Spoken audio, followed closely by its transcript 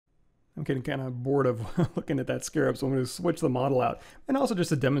I'm getting kind of bored of looking at that scarab, so I'm going to switch the model out. And also just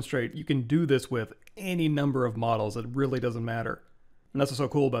to demonstrate, you can do this with any number of models. It really doesn't matter. And that's what's so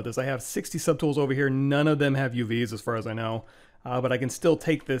cool about this. I have 60 subtools over here. None of them have UVs as far as I know. But I can still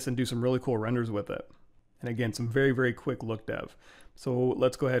take this and do some really cool renders with it. And again, some very, very quick look dev. So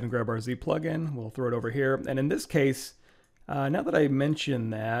let's go ahead and grab our Z plugin. We'll throw it over here. And in this case, now that I mention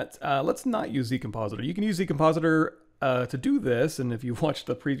that, let's not use ZCompositor. You can use ZCompositor to do this, and if you've watched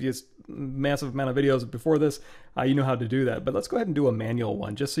the previous massive amount of videos before this, you know how to do that. But let's go ahead and do a manual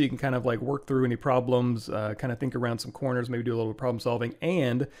one, just so you can kind of like work through any problems, kind of think around some corners, maybe do a little problem solving,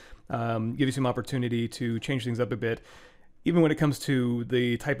 and give you some opportunity to change things up a bit, even when it comes to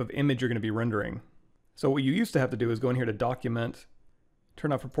the type of image you're going to be rendering. So what you used to have to do is go in here to Document,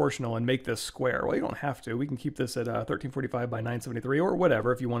 turn off Proportional, and make this square. Well, you don't have to. We can keep this at 1345 by 973 or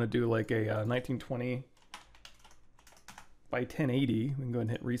whatever. If you want to do like a 1920 by 1080, we can go ahead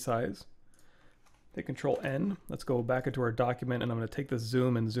and hit resize. Hit Control N. Let's go back into our document, and I'm going to take this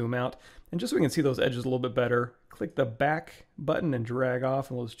zoom and zoom out. And just so we can see those edges a little bit better, click the back button and drag off,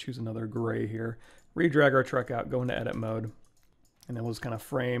 and we'll just choose another gray here. Redrag our truck out, go into edit mode, and then we'll just kind of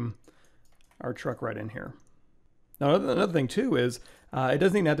frame our truck right in here. Now another thing too is it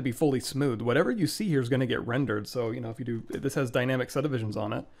doesn't even have to be fully smooth. Whatever you see here is going to get rendered. So if you do, this has dynamic subdivisions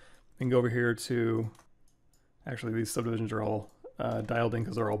on it. You can go over here to, actually these subdivisions are all dialed in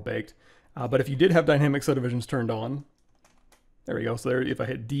because they're all baked. But if you did have dynamic subdivisions turned on, there we go. So there, if I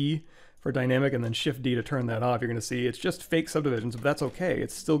hit D for dynamic and then Shift D to turn that off, you're going to see it's just fake subdivisions, but that's okay.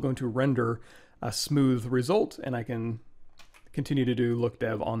 It's still going to render a smooth result, and I can continue to do look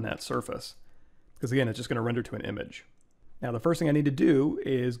dev on that surface. Because again, it's just going to render to an image. Now the first thing I need to do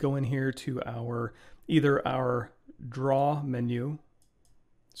is go in here to either our draw menu,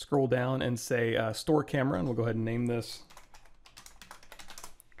 scroll down and say store camera, and we'll go ahead and name this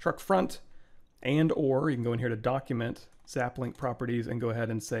truck front, and or you can go in here to document, zap link properties, and go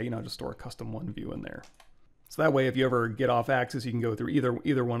ahead and say, just store a custom one view in there. So that way, if you ever get off axis, you can go through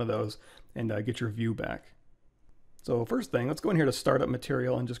either one of those and get your view back. So first thing, let's go in here to startup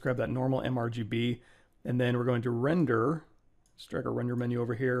material and just grab that normal mRGB, and then we're going to render. Just drag our render menu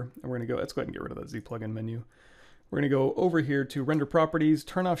over here, and we're going to go, let's go ahead and get rid of that Z plugin menu. We're going to go over here to render properties,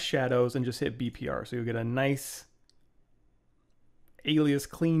 turn off shadows, and just hit BPR. So you'll get a nice alias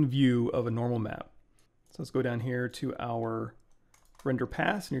clean view of a normal map. So let's go down here to our render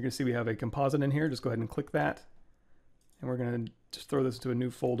pass, and you're going to see we have a composite in here. Just go ahead and click that, and we're going to just throw this to a new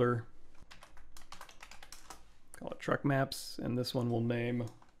folder. Call it truck maps, and this one we'll name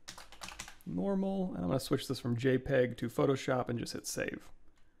normal. And I'm going to switch this from JPEG to Photoshop and just hit save.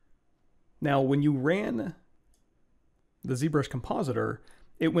 Now, when you ran the ZBrush compositor,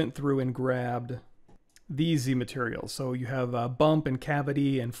 it went through and grabbed these Z materials. So you have bump and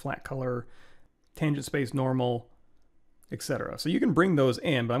cavity and flat color, tangent space, normal, etc. So you can bring those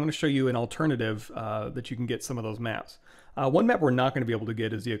in, but I'm going to show you an alternative that you can get some of those maps. One map we're not going to be able to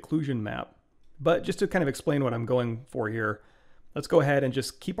get is the occlusion map. But just to kind of explain what I'm going for here, let's go ahead and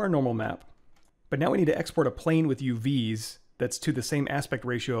just keep our normal map. But now we need to export a plane with UVs that's to the same aspect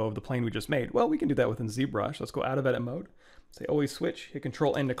ratio of the plane we just made. Well, we can do that within ZBrush. Let's go out of edit mode, say always switch, hit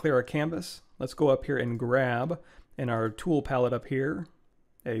Control N to clear our canvas. Let's go up here and grab in our tool palette up here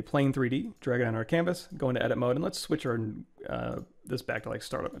a plane 3D, drag it on our canvas, go into edit mode, and let's switch our this back to like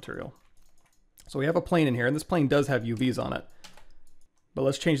startup material. So we have a plane in here, and this plane does have UVs on it. But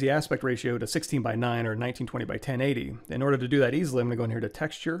let's change the aspect ratio to 16 by 9 or 1920 by 1080. In order to do that easily, I'm going to go in here to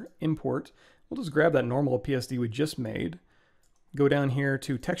Texture, Import. We'll just grab that normal PSD we just made. Go down here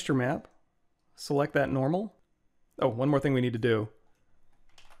to Texture Map. Select that normal. Oh, one more thing we need to do.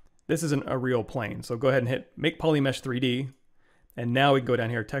 This isn't a real plane, so go ahead and hit Make Polymesh 3D. And now we can go down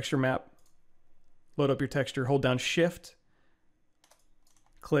here, Texture Map. Load up your texture, hold down Shift.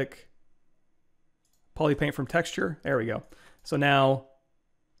 Click Polypaint from Texture. There we go. So now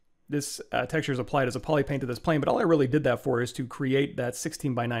this texture is applied as a polypaint to this plane, but all I really did that for is to create that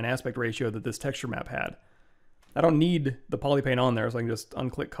 16 by 9 aspect ratio that this texture map had. I don't need the polypaint on there, so I can just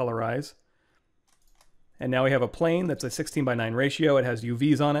unclick Colorize. And now we have a plane that's a 16 by 9 ratio. It has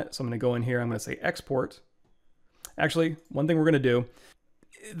UVs on it, so I'm going to go in here, I'm going to say Export. Actually, one thing we're going to do,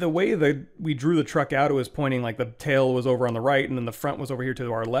 the way that we drew the truck out, it was pointing like the tail was over on the right and then the front was over here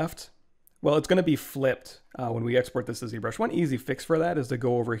to our left. Well, it's going to be flipped when we export this to ZBrush. One easy fix for that is to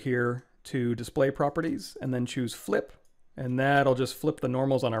go over here to Display Properties and then choose Flip, and that'll just flip the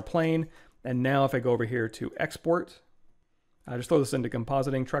normals on our plane. And now if I go over here to Export, I just throw this into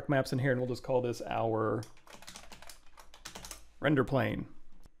Compositing, Truck Maps in here, and we'll just call this our render plane.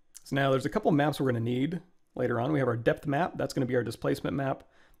 So now there's a couple maps we're going to need later on. We have our depth map. That's going to be our displacement map.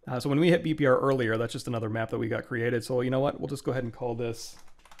 So when we hit BPR earlier, that's just another map that we got created. So you know what? We'll just go ahead and call this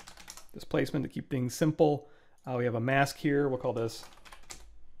displacement to keep things simple. We have a mask here. We'll call this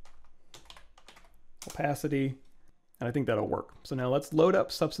opacity. And I think that'll work. So now let's load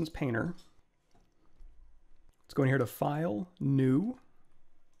up Substance Painter. Let's go in here to File, New.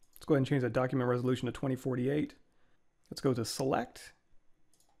 Let's go ahead and change that document resolution to 2048. Let's go to Select.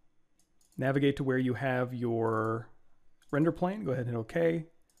 Navigate to where you have your render plane. Go ahead and hit OK.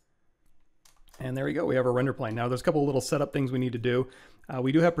 And there we go. We have our render plane. Now there's a couple of little setup things we need to do.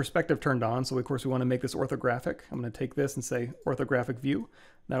 We do have perspective turned on. So of course we want to make this orthographic. I'm going to take this and say orthographic view.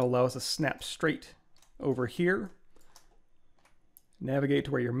 That'll allow us to snap straight over here. Navigate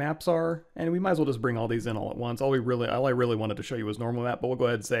to where your maps are, and we might as well just bring all these in all at once. All I really wanted to show you was normal map, but we'll go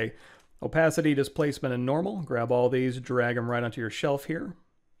ahead and say opacity, displacement, and normal. Grab all these, drag them right onto your shelf here.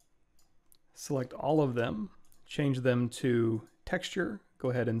 Select all of them, change them to texture.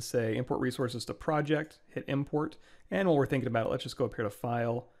 Go ahead and say import resources to project, hit import, and while we're thinking about it, let's just go up here to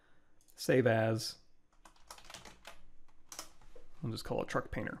File, Save As. I'll just call it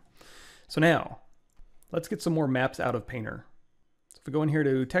Truck Painter. So now, let's get some more maps out of Painter. If we go in here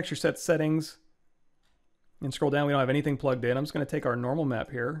to Texture Set Settings and scroll down, we don't have anything plugged in. I'm just going to take our normal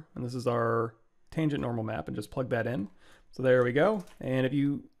map here, and this is our tangent normal map, and just plug that in. So there we go. And if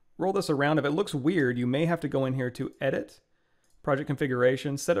you roll this around, if it looks weird, you may have to go in here to Edit, Project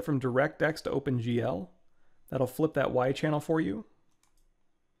Configuration, set it from DirectX to OpenGL. That'll flip that Y channel for you.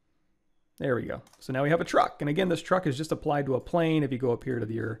 There we go. So now we have a truck. And again, this truck is just applied to a plane. If you go up here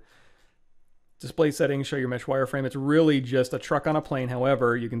to your display settings, show your mesh wireframe, it's really just a truck on a plane.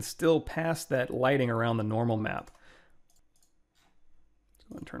 However, you can still pass that lighting around the normal map. Let's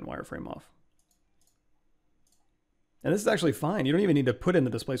go and turn wireframe off. And this is actually fine. You don't even need to put in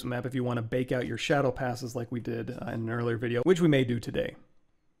the displacement map if you want to bake out your shadow passes like we did in an earlier video, which we may do today.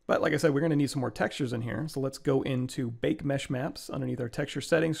 But like I said, we're going to need some more textures in here. So let's go into Bake Mesh Maps underneath our texture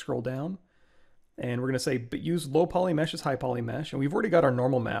settings, scroll down, and we're going to say use low poly mesh as high poly mesh. And we've already got our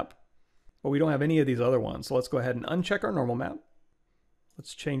normal map, but we don't have any of these other ones. So let's go ahead and uncheck our normal map.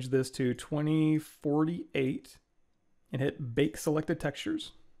 Let's change this to 2048 and hit Bake Selected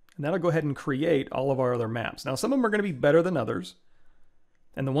Textures. And that'll go ahead and create all of our other maps. Now, some of them are going to be better than others.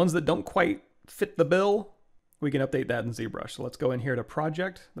 And the ones that don't quite fit the bill, we can update that in ZBrush. So let's go in here to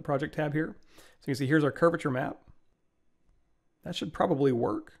Project, the Project tab here. So you can see here's our curvature map. That should probably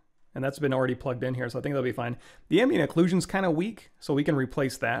work. And that's been already plugged in here, so I think that'll be fine. The ambient occlusion's kind of weak, so we can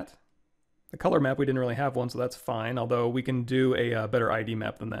replace that. The color map, we didn't really have one, so that's fine, although we can do a better ID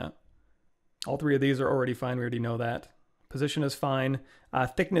map than that. All three of these are already fine, we already know that. Position is fine.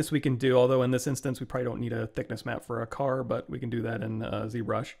 Thickness we can do, although in this instance we probably don't need a thickness map for a car, but we can do that in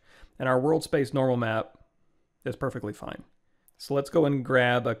ZBrush. And our world space normal map is perfectly fine. So let's go and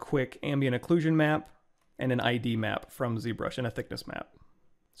grab a quick ambient occlusion map and an ID map from ZBrush and a thickness map.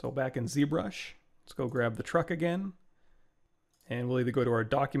 So back in ZBrush, let's go grab the truck again. And we'll either go to our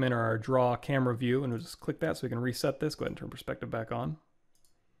document or our draw camera view, and we'll just click that so we can reset this. Go ahead and turn perspective back on.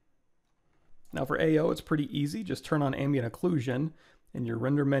 Now for AO, it's pretty easy. Just turn on ambient occlusion in your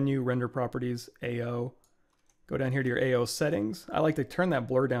render menu, render properties, AO. Go down here to your AO settings. I like to turn that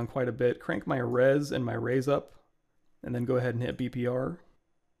blur down quite a bit, crank my res and my raise up, and then go ahead and hit BPR.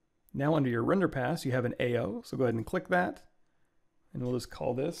 Now under your render pass, you have an AO, so go ahead and click that. And we'll just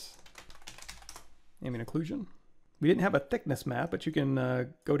call this ambient occlusion. We didn't have a thickness map, but you can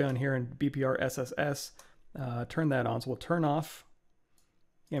go down here and BPR SSS, turn that on. So we'll turn off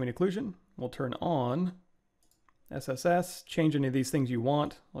ambient occlusion. We'll turn on SSS, change any of these things you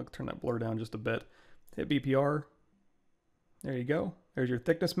want. I'll turn that blur down just a bit. Hit BPR. There you go. There's your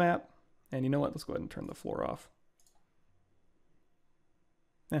thickness map. And you know what? Let's go ahead and turn the floor off.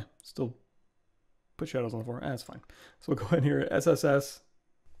 Still put shadows on the floor. That's fine. So we'll go ahead here, SSS.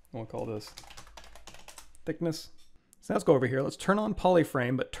 We'll call this thickness. So let's go over here. Let's turn on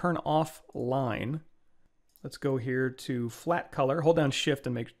polyframe, but turn off line. Let's go here to flat color. Hold down shift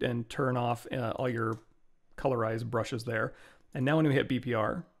and turn off all your colorized brushes there. And now when we hit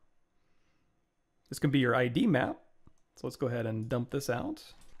BPR, this can be your ID map. So let's go ahead and dump this out.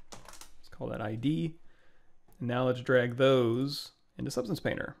 Let's call that ID. And now let's drag those into Substance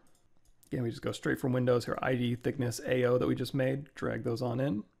Painter. Again, we just go straight from Windows here, ID, thickness, AO that we just made, drag those on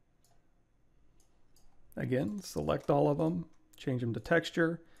in. Again, select all of them, change them to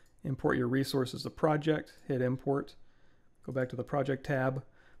texture, import your resources to project, hit import, go back to the project tab,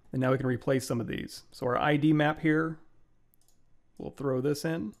 and now we can replace some of these. So our ID map here, we'll throw this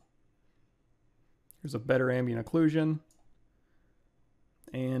in. Here's a better ambient occlusion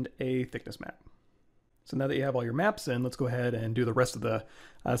and a thickness map. So now that you have all your maps in, let's go ahead and do the rest of the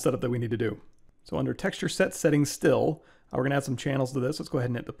setup that we need to do. So under texture set settings still, we're gonna add some channels to this. Let's go ahead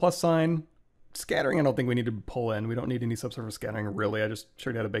and hit the plus sign. Scattering, I don't think we need to pull in. We don't need any subsurface scattering really. I just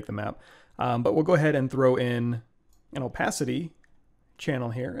showed you how to bake the map. But we'll go ahead and throw in an opacity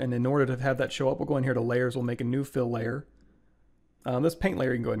channel here. And in order to have that show up, we'll go in here to layers. We'll make a new fill layer. This paint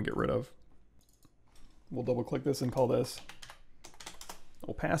layer you can go ahead and get rid of. We'll double click this and call this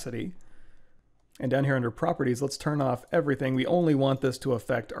opacity. And down here under properties, let's turn off everything. We only want this to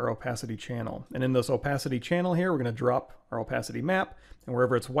affect our opacity channel. And in this opacity channel here, we're going to drop our opacity map. And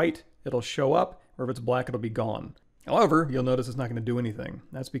wherever it's white, it'll show up. Wherever it's black, it'll be gone. However, you'll notice it's not going to do anything.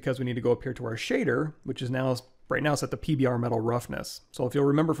 That's because we need to go up here to our shader, which is now right now set to PBR metal roughness. So if you'll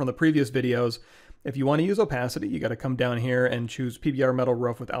remember from the previous videos, if you want to use opacity, you got to come down here and choose PBR metal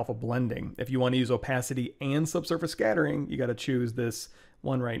rough with alpha blending. If you want to use opacity and subsurface scattering, you got to choose this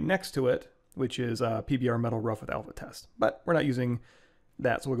one right next to it, which is PBR metal rough with alpha test. But we're not using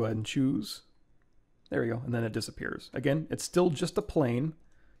that, so we'll go ahead and choose. There we go, and then it disappears. Again, it's still just a plane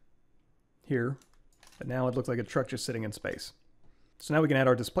here, but now it looks like a truck just sitting in space. So now we can add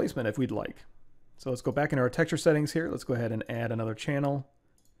our displacement if we'd like. So let's go back into our texture settings here. Let's go ahead and add another channel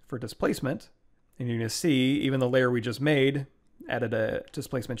for displacement. And you're gonna see, even the layer we just made added a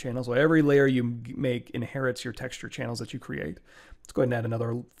displacement channel. So every layer you make inherits your texture channels that you create. Let's go ahead and add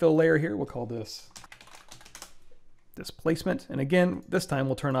another fill layer here. We'll call this displacement. And again, this time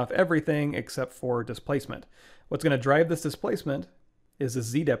we'll turn off everything except for displacement. What's going to drive this displacement is the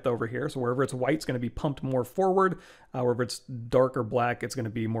Z depth over here. So wherever it's white, it's going to be pumped more forward. Wherever it's dark or black, it's going to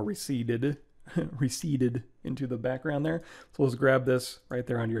be more receded into the background there. So let's grab this right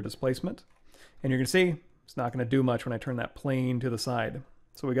there under your displacement. And you're going to see it's not going to do much when I turn that plane to the side.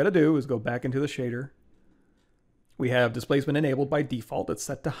 So what we got to do is go back into the shader. We have displacement enabled by default. It's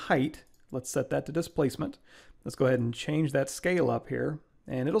set to height. Let's set that to displacement. Let's go ahead and change that scale up here,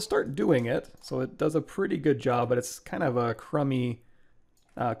 and it'll start doing it. So it does a pretty good job, but it's kind of a crummy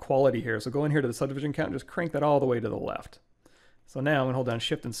quality here. So go in here to the subdivision count and just crank that all the way to the left. So now I'm going to hold down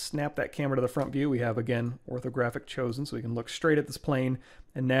shift and snap that camera to the front view. We have, again, orthographic chosen, so we can look straight at this plane.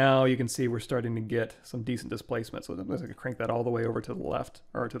 And now you can see we're starting to get some decent displacement. So I'm going to crank that all the way over to the left,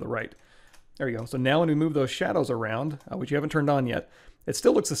 or to the right. There you go. So now when we move those shadows around, which you haven't turned on yet, it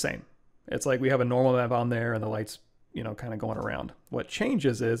still looks the same. It's like we have a normal map on there and the lights, you know, kind of going around. What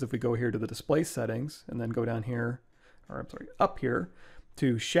changes is if we go here to the display settings and then go down here, or I'm sorry, up here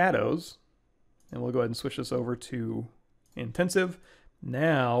to shadows, and we'll go ahead and switch this over to intensive.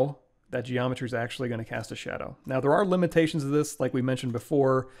 Now that geometry is actually going to cast a shadow. Now there are limitations to this, like we mentioned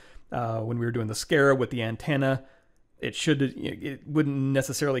before when we were doing the scarab with the antenna. It wouldn't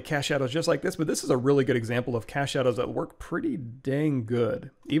necessarily cast shadows just like this, but this is a really good example of cast shadows that work pretty dang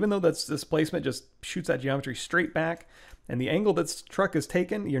good. Even though that's displacement just shoots that geometry straight back, and the angle this truck is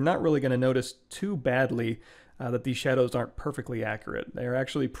taken, you're not really going to notice too badly that these shadows aren't perfectly accurate. They're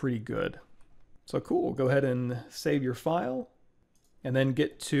actually pretty good. So cool, go ahead and save your file, and then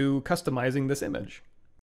get to customizing this image.